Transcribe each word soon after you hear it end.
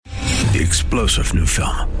The explosive new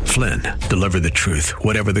film, Flynn, deliver the truth,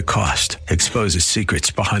 whatever the cost, exposes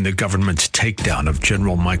secrets behind the government's takedown of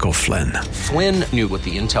General Michael Flynn. Flynn knew what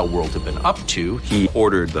the intel world had been up to. He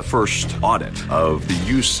ordered the first audit of the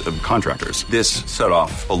use of contractors. This set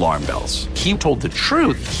off alarm bells. He told the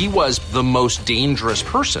truth. He was the most dangerous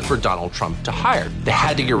person for Donald Trump to hire. They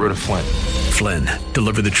had to get rid of Flynn. Flynn,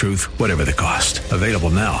 deliver the truth, whatever the cost. Available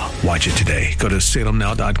now. Watch it today. Go to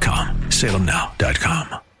salemnow.com.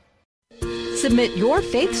 salemnow.com. Submit your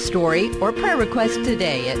faith story or prayer request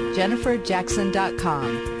today at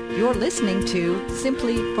jenniferjackson.com. You're listening to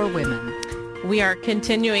Simply for Women. We are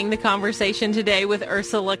continuing the conversation today with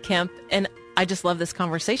Ursula Kemp, and I just love this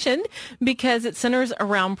conversation because it centers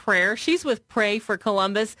around prayer. She's with Pray for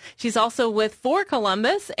Columbus. She's also with For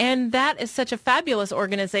Columbus, and that is such a fabulous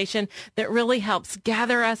organization that really helps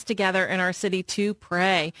gather us together in our city to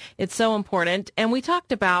pray. It's so important. And we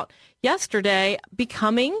talked about yesterday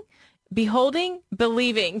becoming, beholding,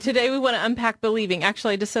 believing. Today we want to unpack believing.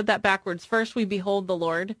 Actually, I just said that backwards. First, we behold the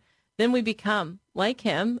Lord. Then we become like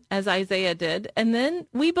him, as Isaiah did. And then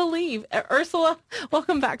we believe. Ursula,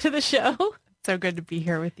 welcome back to the show. So good to be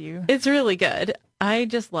here with you. It's really good. I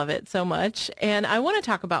just love it so much. And I want to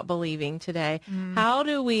talk about believing today. How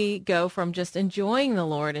do we go from just enjoying the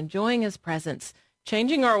Lord, enjoying his presence,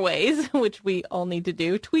 changing our ways, which we all need to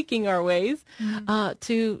do, tweaking our ways,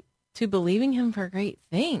 to believing him for great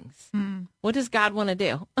things? What does God want to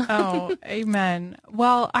do? Oh, amen.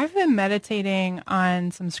 Well, I've been meditating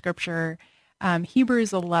on some scripture,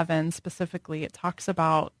 Hebrews 11 specifically. It talks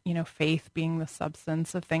about, faith being the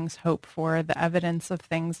substance of things hoped for, the evidence of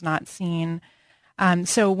things not seen.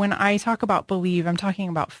 So when I talk about believe, I'm talking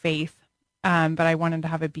about faith, but I wanted to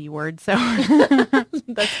have a B word. So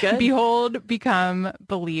that's good. Behold, become,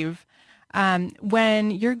 believe. When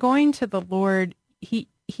you're going to the Lord,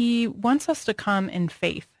 He wants us to come in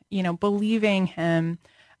faith, believing him.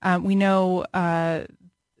 We know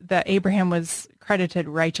that Abraham was credited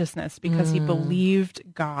righteousness because he believed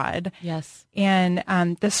God. Yes. And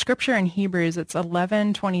the scripture in Hebrews, it's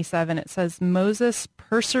 11:27. It says Moses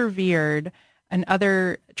persevered. In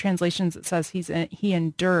other translations, it says he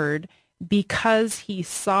endured because he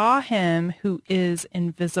saw him who is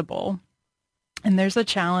invisible. And there's a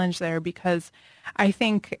challenge there because I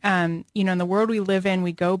think, in the world we live in,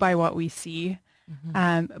 we go by what we see.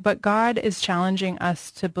 But God is challenging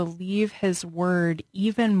us to believe his word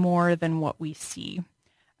even more than what we see.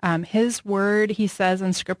 His word, he says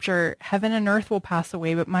in scripture, heaven and earth will pass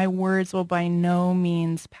away, but my words will by no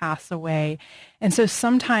means pass away. And so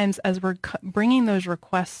sometimes as we're bringing those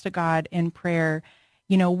requests to God in prayer,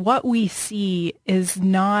 what we see is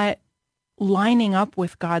not lining up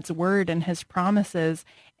with God's word and his promises,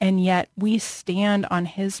 and yet we stand on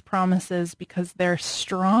his promises because they're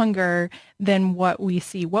stronger than what we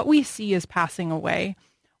see. What we see is passing away.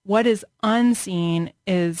 What is unseen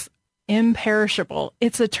is imperishable.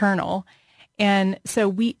 It's eternal. And so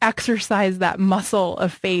we exercise that muscle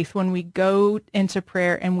of faith when we go into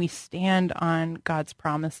prayer and we stand on God's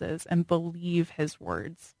promises and believe his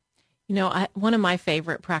words. One of my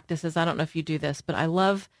favorite practices, I don't know if you do this, but I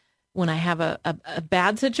love when I have a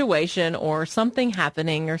bad situation or something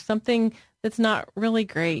happening or something that's not really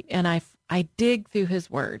great, and I dig through his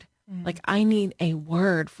word. Like, I need a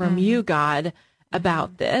word from you, God,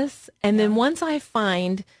 about this. And then once I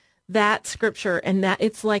find that scripture and that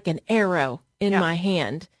it's like an arrow in my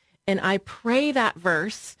hand, and I pray that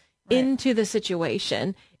verse into the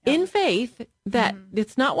situation in faith that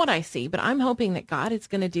it's not what I see, but I'm hoping that God is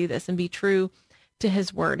going to do this and be true to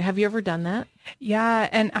his word. Have you ever done that? Yeah.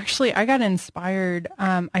 And actually I got inspired.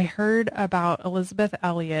 I heard about Elizabeth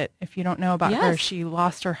Elliot. If you don't know about her, she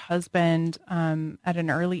lost her husband at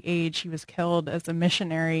an early age. He was killed as a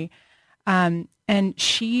missionary. And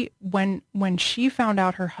she, when she found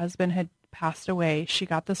out her husband had passed away, she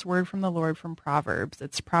got this word from the Lord from Proverbs.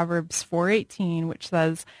 It's Proverbs 4:18, which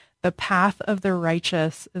says, the path of the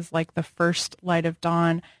righteous is like the first light of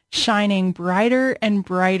dawn, shining brighter and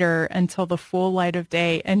brighter until the full light of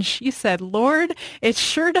day. And she said, Lord, it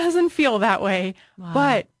sure doesn't feel that way. Wow.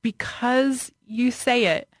 But because you say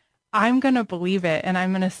it, I'm going to believe it and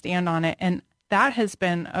I'm going to stand on it. And that has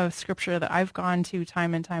been a scripture that I've gone to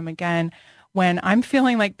time and time again when I'm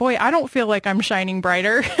feeling like, boy, I don't feel like I'm shining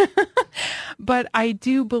brighter. But I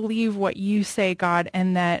do believe what you say, God,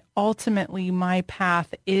 and that ultimately my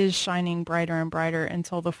path is shining brighter and brighter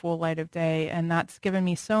until the full light of day. And that's given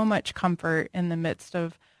me so much comfort in the midst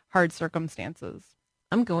of hard circumstances.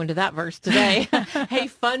 I'm going to that verse today. Hey,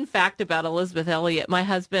 fun fact about Elizabeth Elliot. My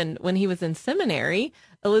husband, when he was in seminary,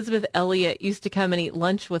 Elizabeth Elliot used to come and eat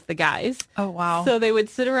lunch with the guys. Oh, wow. So they would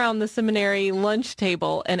sit around the seminary lunch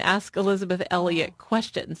table and ask Elizabeth Elliot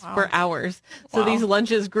questions for hours. So these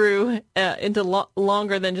lunches grew into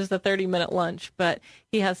longer than just a 30-minute lunch. But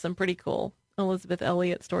he has some pretty cool Elizabeth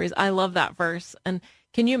Elliot stories. I love that verse. And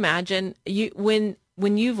can you imagine when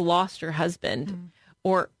you've lost your husband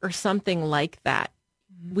or something like that?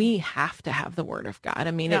 We have to have the Word of God.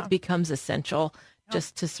 I mean, it becomes essential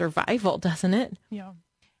just to survival, doesn't it? Yeah.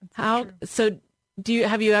 So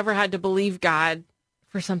have you ever had to believe God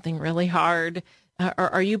for something really hard? Or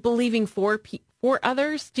are you believing for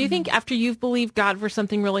others? Do you think after you've believed God for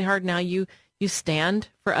something really hard, now you stand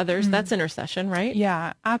for others? That's intercession, right?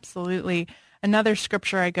 Yeah, absolutely. Another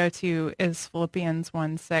scripture I go to is Philippians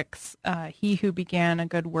 1:6. He who began a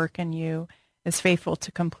good work in you is faithful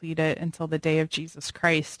to complete it until the day of Jesus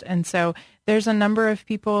Christ. And so there's a number of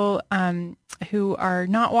people who are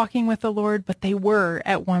not walking with the Lord, but they were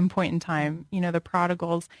at one point in time, the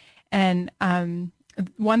prodigals. And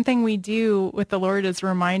one thing we do with the Lord is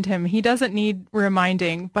remind him. He doesn't need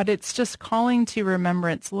reminding, but it's just calling to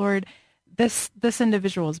remembrance. Lord, this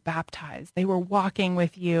individual is baptized. They were walking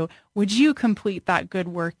with you. Would you complete that good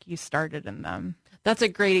work you started in them? That's a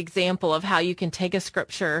great example of how you can take a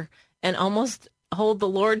scripture and almost hold the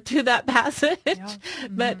Lord to that passage. Yeah.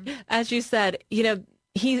 But as you said,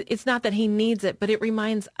 it's not that he needs it, but it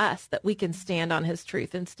reminds us that we can stand on his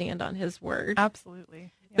truth and stand on his word.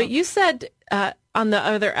 Absolutely. Yeah. But you said on the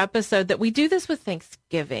other episode that we do this with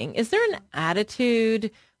Thanksgiving. Is there an attitude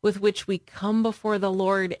with which we come before the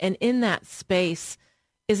Lord? And in that space,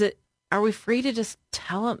 are we free to just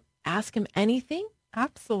tell him, ask him anything?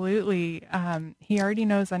 Absolutely. He already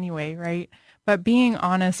knows anyway, right? But being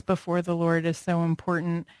honest before the Lord is so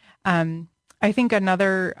important. I think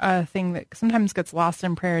another thing that sometimes gets lost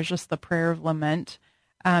in prayer is just the prayer of lament.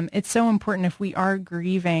 It's so important if we are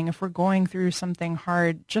grieving, if we're going through something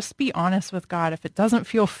hard, just be honest with God. If it doesn't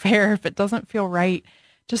feel fair, if it doesn't feel right,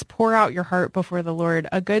 just pour out your heart before the Lord.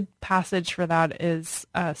 A good passage for that is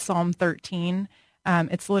Psalm 13.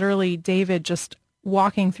 It's literally David just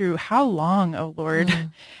walking through, how long, O Lord,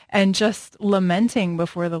 and just lamenting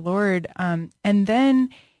before the Lord. And then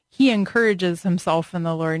he encourages himself in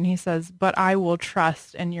the Lord, and he says, but I will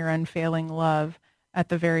trust in your unfailing love at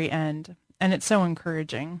the very end. And it's so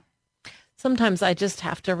encouraging. Sometimes I just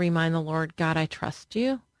have to remind the Lord, God, I trust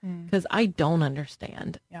you because I don't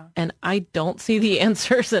understand. Yeah. And I don't see the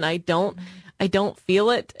answers, and I don't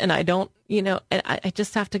feel it. And I don't, and I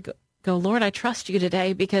just have to go, Lord, I trust you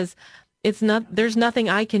today, because there's nothing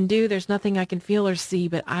I can do. There's nothing I can feel or see,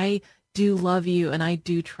 but I do love you and I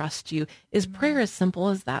do trust you. Is prayer as simple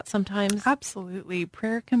as that sometimes? Absolutely.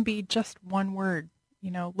 Prayer can be just one word,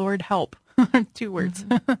 Lord, help. 2 words.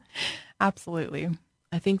 Absolutely.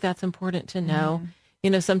 I think that's important to know.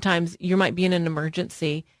 Sometimes you might be in an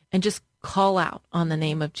emergency and just call out on the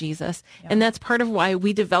name of Jesus. Yeah. And that's part of why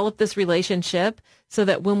we develop this relationship, so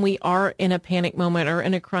that when we are in a panic moment or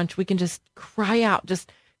in a crunch, we can just cry out,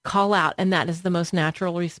 just call out. And that is the most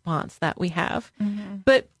natural response that we have.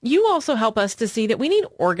 But you also help us to see that we need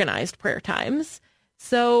organized prayer times.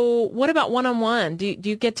 So what about one-on-one? Do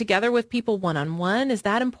you get together with people one-on-one? Is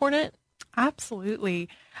that important? Absolutely.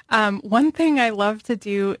 One thing I love to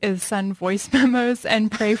do is send voice memos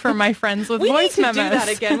and pray for my friends with voice memos. We need to do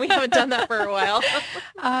that again. We haven't done that for a while.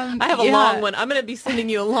 I have a long one. I'm going to be sending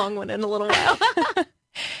you a long one in a little while.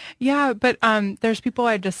 Yeah, but there's people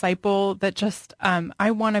I disciple that just,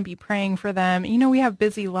 I want to be praying for them. We have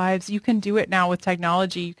busy lives. You can do it now with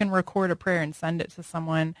technology. You can record a prayer and send it to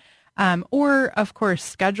someone. Or, of course,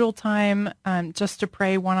 schedule time just to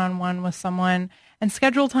pray one-on-one with someone, and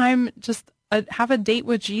schedule time, just have a date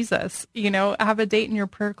with Jesus, have a date in your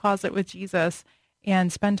prayer closet with Jesus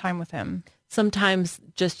and spend time with him. Sometimes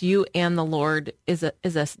just you and the Lord is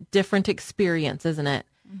a different experience, isn't it?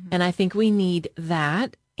 And I think we need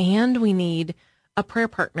that, and we need a prayer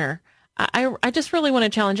partner. I just really want to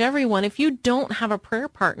challenge everyone. If you don't have a prayer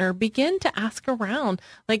partner, begin to ask around.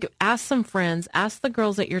 Like, ask some friends, ask the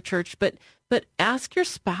girls at your church, but ask your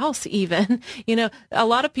spouse even. A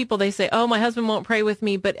lot of people, they say, oh, my husband won't pray with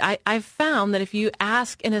me. But I've found that if you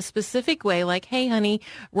ask in a specific way, like, hey, honey,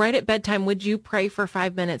 right at bedtime, would you pray for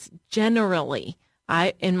 5 minutes? Generally,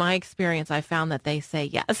 in my experience, I found that they say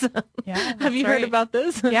yes. Yeah, have you heard about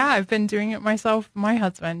this? Yeah, I've been doing it myself, my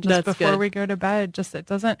husband, just before we go to bed.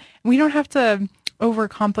 We don't have to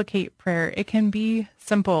overcomplicate prayer. It can be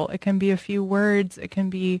simple. It can be a few words. It can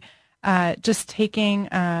be just taking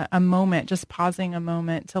a moment, just pausing a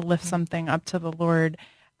moment to lift something up to the Lord.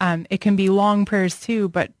 It can be long prayers too,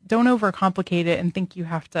 but don't overcomplicate it and think you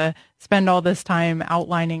have to spend all this time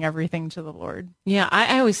outlining everything to the Lord. Yeah,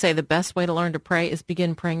 I always say the best way to learn to pray is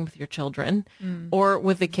begin praying with your children or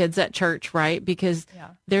with the kids at church, right? Because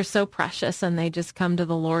they're so precious and they just come to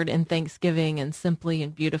the Lord in thanksgiving and simply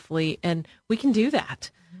and beautifully. And we can do that.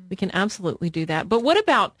 We can absolutely do that. But what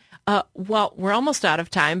about, well, we're almost out of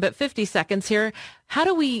time, but 50 seconds here. How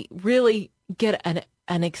do we really get an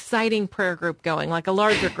exciting prayer group going, like a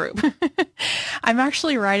larger group? I'm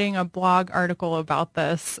actually writing a blog article about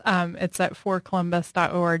this. It's at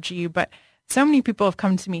forcolumbus.org, but so many people have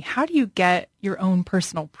come to me, how do you get your own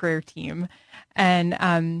personal prayer team?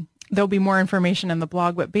 And there'll be more information in the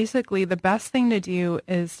blog, but basically the best thing to do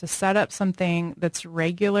is to set up something that's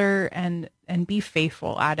regular and be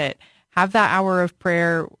faithful at it. Have that hour of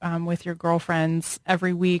prayer with your girlfriends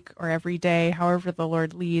every week or every day, however the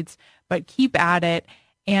Lord leads, but keep at it.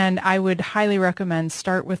 And I would highly recommend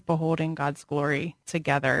start with beholding God's glory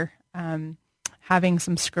together, having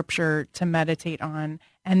some scripture to meditate on,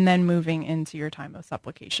 and then moving into your time of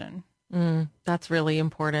supplication. That's really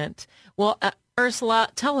important. Well, Ursula,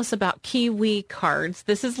 tell us about Kiwi cards.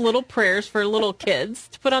 This is little prayers for little kids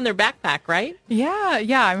to put on their backpack, right?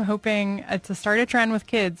 Yeah. I'm hoping to start a trend with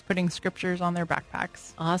kids putting scriptures on their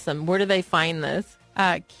backpacks. Awesome. Where do they find this?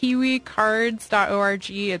 KiwiCards.org.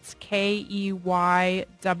 It's KEYWI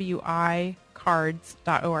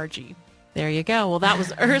cards.org. There you go. Well, that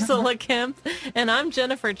was Ursula Kemp, and I'm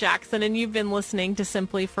Jennifer Jackson, and you've been listening to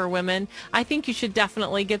Simply for Women. I think you should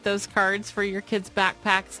definitely get those cards for your kids'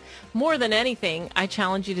 backpacks. More than anything, I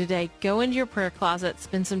challenge you today, go into your prayer closet,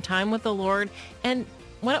 spend some time with the Lord, and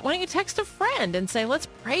why don't you text a friend and say, let's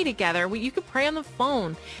pray together. You can pray on the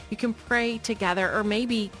phone. You can pray together, or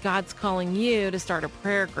maybe God's calling you to start a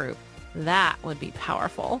prayer group. That would be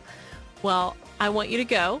powerful. Well, I want you to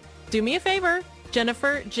go. Do me a favor.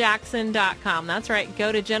 JenniferJackson.com. That's right.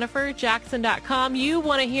 Go to JenniferJackson.com. You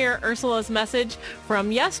want to hear Ursula's message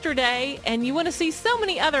from yesterday, and you want to see so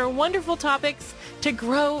many other wonderful topics to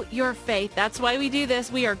grow your faith. That's why we do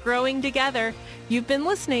this. We are growing together. You've been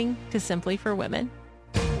listening to Simply for Women.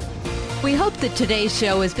 We hope that today's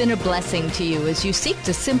show has been a blessing to you as you seek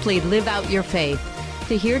to simply live out your faith.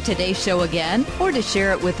 To hear today's show again or to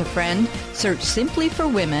share it with a friend, search Simply for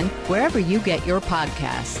Women wherever you get your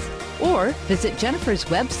podcasts. Or visit Jennifer's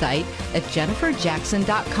website at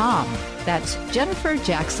JenniferJackson.com. That's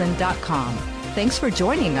JenniferJackson.com. Thanks for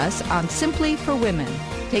joining us on Simply for Women.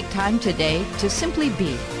 Take time today to simply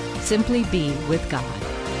be with God.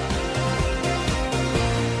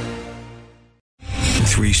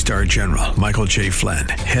 3-star General Michael J. Flynn,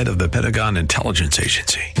 head of the Pentagon Intelligence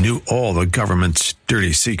Agency, knew all the government's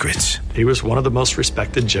dirty secrets. He was one of the most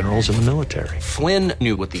respected generals in the military. Flynn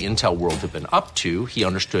knew what the intel world had been up to. He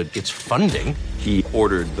understood its funding. He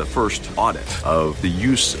ordered the first audit of the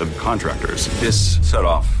use of contractors. This set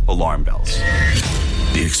off alarm bells.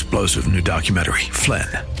 The explosive new documentary, Flynn,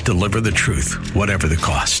 Deliver the Truth, Whatever the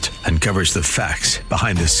Cost, uncovers the facts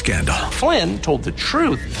behind this scandal. Flynn told the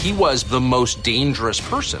truth. He was the most dangerous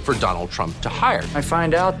person for Donald Trump to hire. I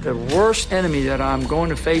find out the worst enemy that I'm going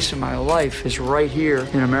to face in my life is right here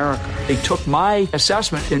in America. They took my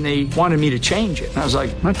assessment and they wanted me to change it. And I was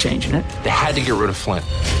like, I'm not changing it. They had to get rid of Flynn.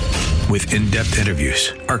 With in-depth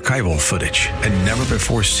interviews, archival footage, and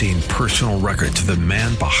never-before-seen personal records of the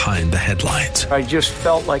man behind the headlines. I just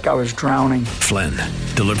felt like I was drowning. Flynn,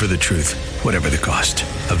 Deliver the Truth, Whatever the Cost.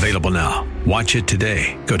 Available now. Watch it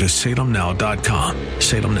today. Go to salemnow.com.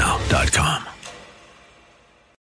 salemnow.com.